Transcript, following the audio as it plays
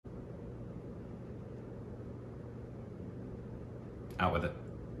Out with it.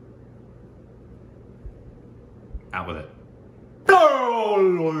 Out with it.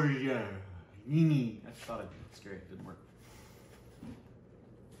 Oh, yeah. I thought I'd be scary. It didn't work.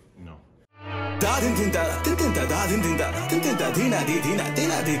 No.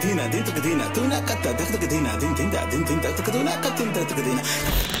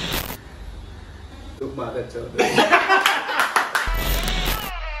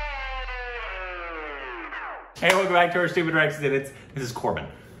 Hey, welcome back to our Stupid Reaction Edits. This is Corbin.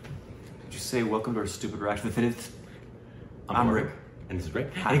 Did you say welcome to our Stupid Reaction Edits? I'm Rick. And this is Rick.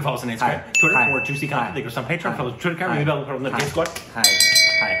 And you can follow us on Instagram, Twitter, for more juicy content. Thank you for some Patreon. Follow us on Twitter account. Maybe I'll put on the Discord. Hi.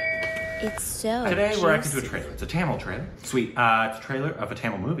 It's so Today juicy. we're acting to a trailer. It's a Tamil trailer. Sweet. It's a trailer of a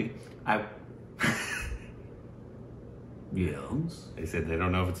Tamil movie. Yes. They said they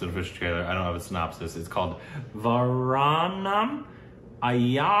don't know if it's an official trailer. I don't have a synopsis. It's called Vaaranam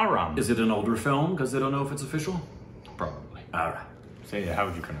Aayiram. Is it an older film? Because they don't know if it's official? Probably. All right. Say, how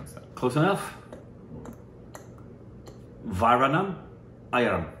would you pronounce that? Close enough. Vaaranam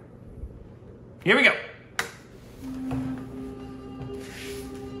Aayiram. Here we go.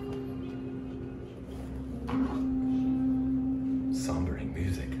 Sombering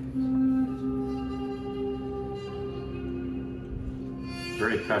music.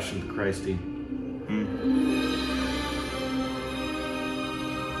 Very Passion Christy.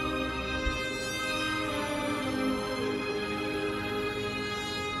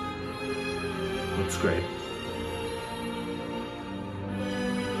 Looks great.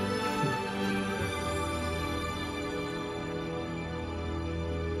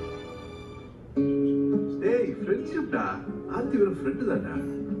 Hey, friendship da. Auntie your friend da.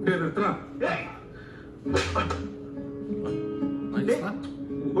 Hey, Ratra. Hey.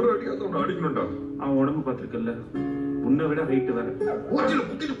 ஒரு அடியாத ஒரு அடிக்கணும்டா. அவன் உடம்பு பார்த்திருக்கல்ல. உன்னை விட wait வேற. ஓட்டில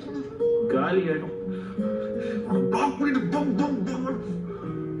குத்திட்டு காலி ஆயிடும். பாக் பண்ணிட்டு பம் பம் பம்.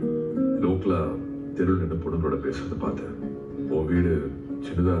 லோக்ல தெருவில் நின்று பொண்ணுங்களோட பேசுறத பார்த்தேன். உன் வீடு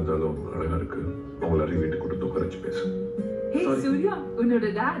சின்னதா இருந்தாலும் அழகா இருக்கு. அவங்கள அறிவு வீட்டுக்கு கொண்டு உட்கார வச்சு பேசு. Hey Surya, உன்னோட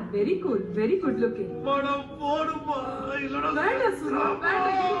dad very good looking. படம் போடுமா இல்லடா. வேண்டாம் Surya,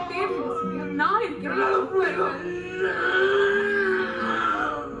 வேண்டாம். தேவ் நான் இருக்கேன்.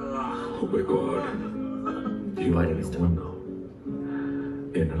 Oh my God. You are this one now.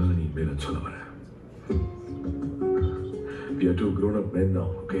 என்னால நீ மேல சொல்ல வர. We are two grown-up men now,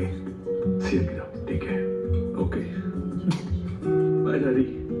 okay? See you later. Take care. Okay. Bye, Daddy.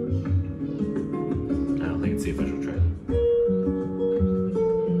 I don't think it's the official trailer.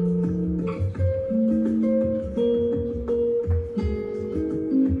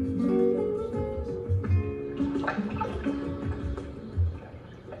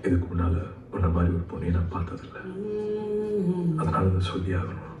 இதுக்கு முன்னால உன்ன மாதிரி ஒரு பொண்ணை நான் பார்த்ததில்ல. அதனால நான் சொல்லி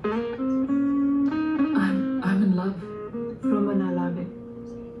ஆகணும். I'm in love. ரொம்ப நாளாவே.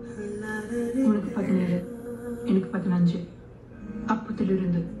 உனக்கு 17, எனக்கு 15.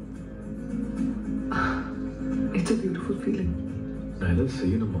 அப்பத்திலிருந்து. It's a beautiful feeling. நான் எல்லாம்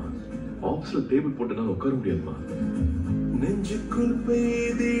செய்யணுமா? ஆஃபீஸ்ல டேபிள் போட்டு நான் உட்கார முடியாதுமா? நெஞ்சுக்குள்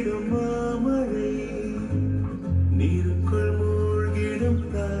பெய்திடும் மாமழை, நீருக்குள் மூழ்கிடும்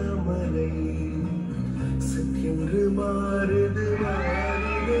தாமரை, சத்தியன்று மாறுது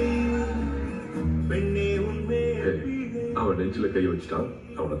வாரிலை, பெண்ணே உண்மை. அவன் நெஞ்சில கை வச்சிட்டான்,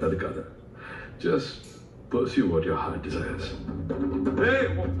 அவனை தடுக்காத. Just pursue what your heart desires. Hey,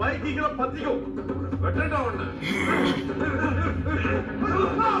 உன் பைக்கிங்கள பத்திக்கோ. வெட்டடா உன்னை.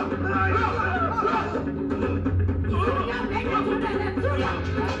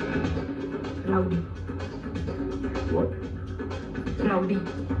 Rowdy. What? Rowdy.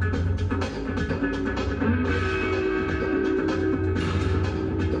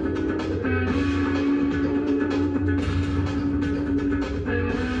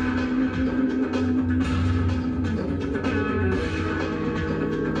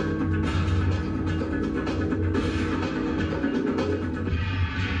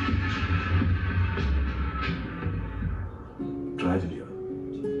 Tragedy.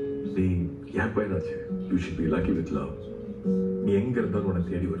 You should be lucky with love.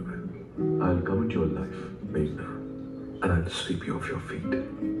 I'll come into your life, Meghna, and I'll sweep you off your feet.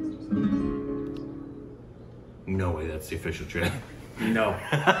 No way that's the official trailer. No.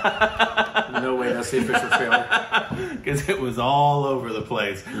 No way that's the official trailer. Because it was all over the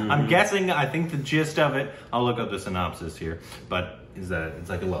place. I'm guessing, I think the gist of it, I'll look up the synopsis here, but is that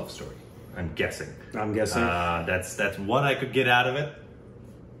it's like a love story. I'm guessing. That's what I could get out of it.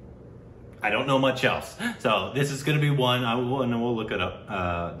 I don't know much else. So this is going to be one, and we'll look it up,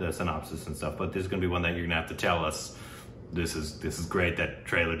 the synopsis and stuff, but this is going to be one that you're going to have to tell us, this is great. That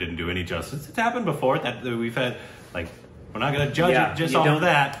trailer didn't do any justice. It's happened before, that we've had like We're not going to judge it just off of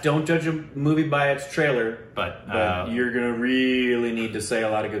that. Don't judge a movie by its trailer. But you're going to really need to say a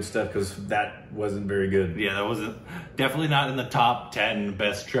lot of good stuff because that wasn't very good. Yeah, that wasn't... Definitely not in the top 10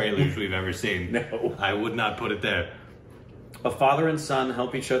 best trailers we've ever seen. No. I would not put it there. A father and son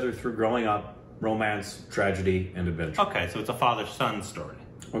help each other through growing up, romance, tragedy, and adventure. Okay, so it's a father-son story.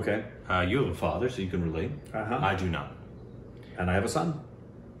 Okay. You have a father, so you can relate. I do not. And I have a son.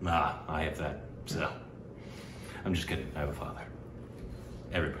 I have that, so... I'm just kidding. I have a father.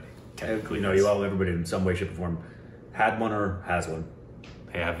 Everybody. Technically, everybody in some way, shape, or form had one or has one.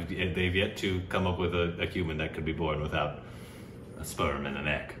 They've yet to come up with a human that could be born without a sperm and an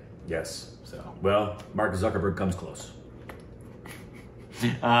egg. Yes. So, well, Mark Zuckerberg comes close.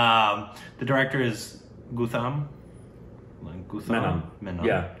 The director is Gutham Menon. Menon.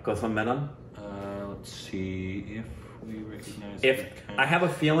 Yeah, Gutham Menon. Let's see if we recognize. I have a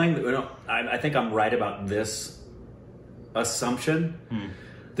feeling that I think I'm right about this assumption.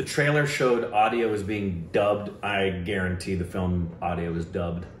 The trailer showed audio was being dubbed. I guarantee the film audio was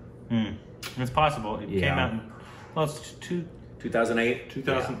dubbed. It's possible. It came out in, it's 2008.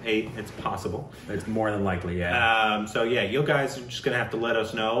 2008. Yeah. It's possible. It's more than likely, yeah. So yeah, you guys are just gonna have to let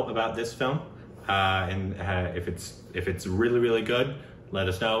us know about this film, and if it's really really good, let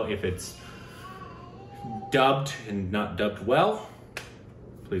us know. If it's dubbed and not dubbed well,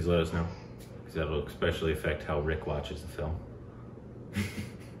 please let us know, because that'll especially affect how Rick watches the film.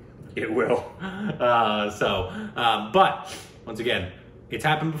 It will. But once again, it's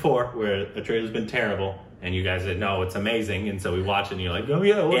happened before where a trailer's been terrible and you guys said, no, it's amazing, and so we watch it and you're like, oh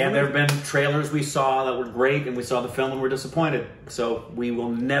yeah. And there have been trailers we saw that were great and we saw the film and we're disappointed. So we will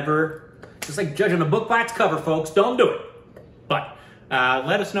never, just like judging a book by its cover, folks, don't do it. But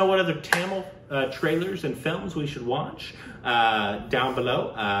let us know what other Tamil trailers and films we should watch down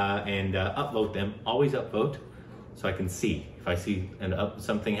below, and upvote them. Always upvote, so I can see. If I see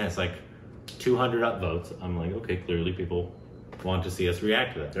something has like 200 upvotes, I'm like, okay, clearly people want to see us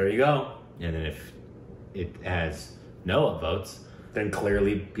react to that. There you go. And then if it has no upvotes, then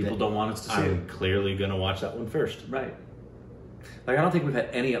clearly people don't want us to see it. I'm clearly gonna watch that one first. Right. Like, I don't think we've had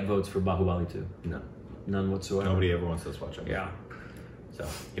any upvotes for Bahubali 2. No. None whatsoever. Nobody ever wants us to watch it. Yeah. So,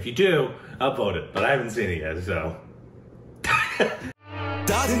 if you do, upvote it. But I haven't seen it yet, so.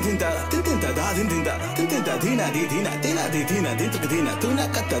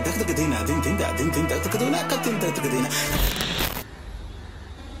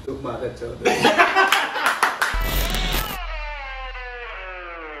 Kumar,